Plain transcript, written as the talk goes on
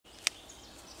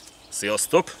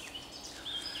Sziasztok!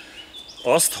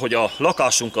 Azt, hogy a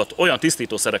lakásunkat olyan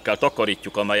tisztítószerekkel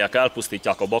takarítjuk, amelyek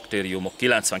elpusztítják a baktériumok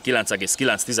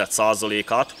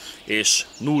 99,9%-át és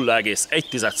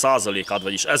 0,1%-át,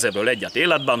 vagyis ezerből egyet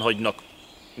életben hagynak,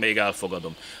 még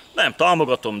elfogadom. Nem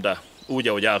támogatom, de úgy,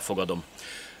 ahogy elfogadom.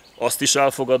 Azt is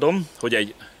elfogadom, hogy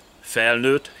egy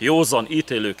felnőtt, józan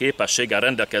ítélő képességgel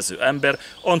rendelkező ember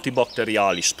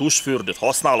antibakteriális tusfürdőt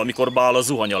használ, amikor beáll a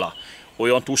zuhany alá.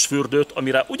 Olyan tusfürdőt,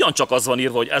 amire ugyancsak az van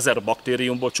írva, hogy 1000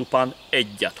 baktériumból csupán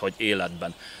egyet hagy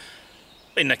életben.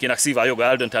 Mindenkinek szívvel joga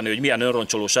eldönteni, hogy milyen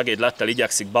önroncsoló segédlettel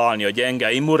igyekszik beállni a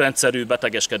gyenge, immunrendszerű,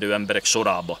 betegeskedő emberek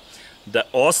sorába. De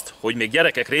azt, hogy még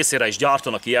gyerekek részére is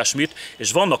gyártanak ilyesmit,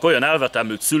 és vannak olyan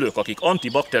elvetemült szülők, akik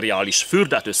antibakteriális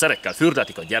fürdetőszerekkel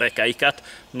fürdetik a gyerekeiket,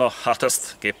 na hát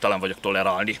ezt képtelen vagyok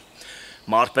tolerálni.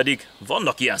 Márpedig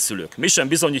vannak ilyen szülők. Mi sem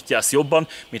bizonyítja ezt jobban,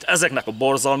 mint ezeknek a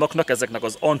borzalmaknak, ezeknek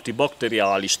az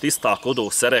antibakteriális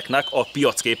tisztálkodószereknek a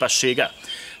piacképessége.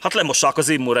 Hát lemossák az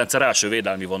immunrendszer első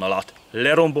védelmi vonalát,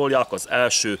 lerombolják az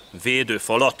első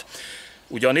védőfalat.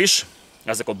 Ugyanis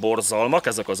ezek a borzalmak,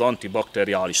 ezek az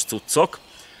antibakteriális cuccok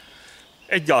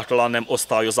egyáltalán nem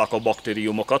osztályozzák a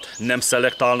baktériumokat, nem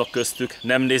szelektálnak köztük,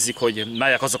 nem nézik, hogy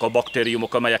melyek azok a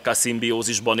baktériumok, amelyekkel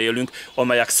szimbiózisban élünk,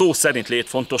 amelyek szó szerint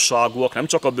létfontosságúak, nem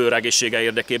csak a bőr egészsége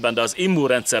érdekében, de az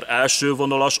immunrendszer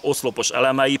elsővonalas, oszlopos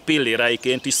elemei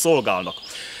pilléreiként is szolgálnak.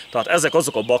 Tehát ezek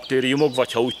azok a baktériumok,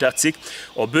 vagy ha úgy tetszik,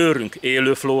 a bőrünk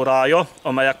élőflórája,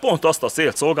 amelyek pont azt a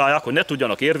célt szolgálják, hogy ne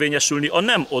tudjanak érvényesülni a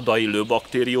nem odaillő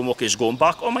baktériumok és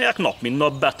gombák, amelyek nap mint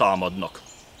nap betámadnak.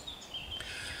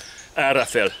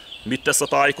 Errefél mit tesz a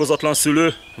tájékozatlan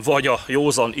szülő, vagy a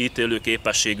józan ítélő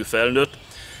képességű felnőtt?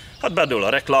 Hát bedől a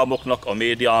reklámoknak, a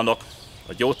médiának,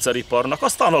 a gyógyszeriparnak,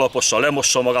 aztán alaposan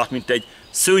lemossa magát, mint egy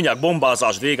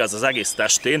szőnyegbombázást végez az egész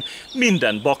testén,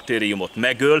 minden baktériumot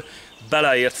megöl,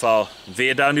 beleértve a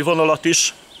védelmi vonalat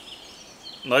is.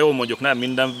 Na jó, mondjuk nem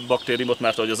minden baktériumot,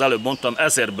 mert ahogy az előbb mondtam,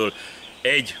 1000-ből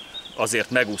egy azért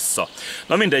megússza.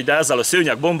 Na mindegy, de ezzel a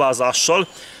szőnyegbombázással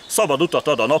szabad utat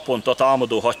ad a naponta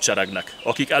támadó hadseregnek,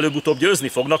 akik előbb-utóbb győzni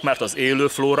fognak, mert az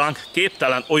élőflóránk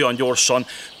képtelen olyan gyorsan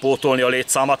pótolni a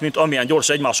létszámát, mint amilyen gyors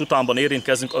egymás utánban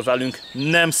érintkezünk a velünk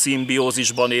nem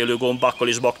szimbiózisban élő gombákkal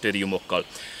és baktériumokkal.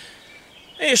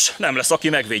 És nem lesz, aki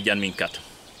megvédjen minket.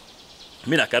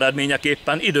 Minek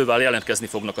eredményeképpen idővel jelentkezni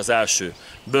fognak az első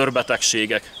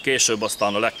bőrbetegségek, később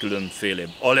aztán a legkülönfélébb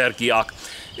allergiák,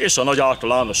 és a nagy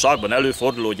általánosságban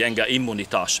előforduló gyenge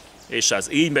immunitás. És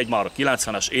ez így megy már a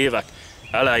 90-es évek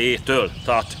elejétől,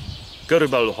 tehát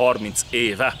körülbelül 30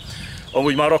 éve.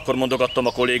 Amúgy már akkor mondogattam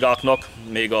a kollégáknak,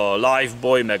 még a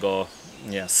Lifebuoy, meg a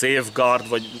ilyen Safeguard,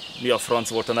 vagy mi a franc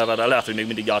volt a neve, de lehet, hogy még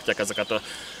mindig gyártják ezeket a...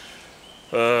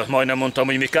 majdnem mondtam,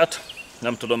 hogy miket.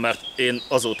 Nem tudom, mert én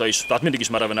azóta is, tehát mindig is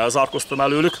mereven elzárkoztam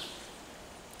előlük.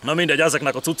 Na mindegy,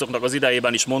 ezeknek a cuccoknak az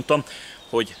idejében is mondtam,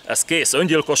 hogy ez kész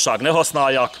öngyilkosság, ne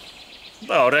használják,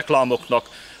 de a reklámoknak,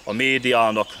 a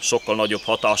médiának sokkal nagyobb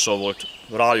hatása volt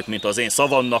rájuk, mint az én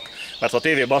szavamnak, mert ha a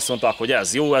tévében azt mondták, hogy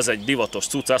ez jó, ez egy divatos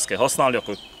cucc, ezt kell használni,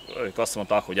 akkor ők azt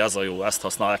mondták, hogy ez a jó, ezt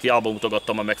használják. Hiába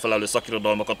mutogattam a megfelelő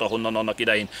szakirodalmakat, ahonnan annak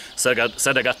idején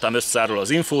szedegettem össze erről az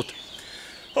infót.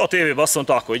 Ha a tévében azt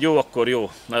mondták, hogy jó, akkor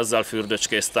jó, ezzel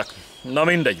fürdőcskéztek. Na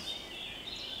mindegy.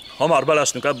 Ha már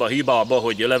belesnünk ebbe a hibába,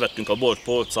 hogy levettünk a bolt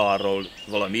polcáról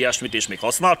valami ilyesmit, és még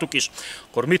használtuk is,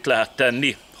 akkor mit lehet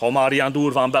tenni, ha már ilyen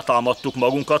durván betámadtuk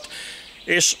magunkat,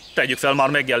 és tegyük fel, már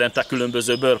megjelentek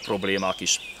különböző bőrproblémák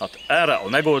is. Hát erre a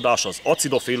megoldás az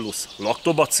acidophilus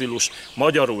lactobacillus,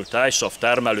 magyarul tejsav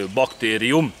termelő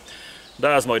baktérium, de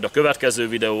ez majd a következő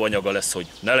videó anyaga lesz, hogy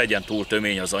ne legyen túl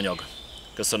tömény az anyag.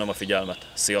 Köszönöm a figyelmet,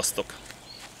 sziasztok!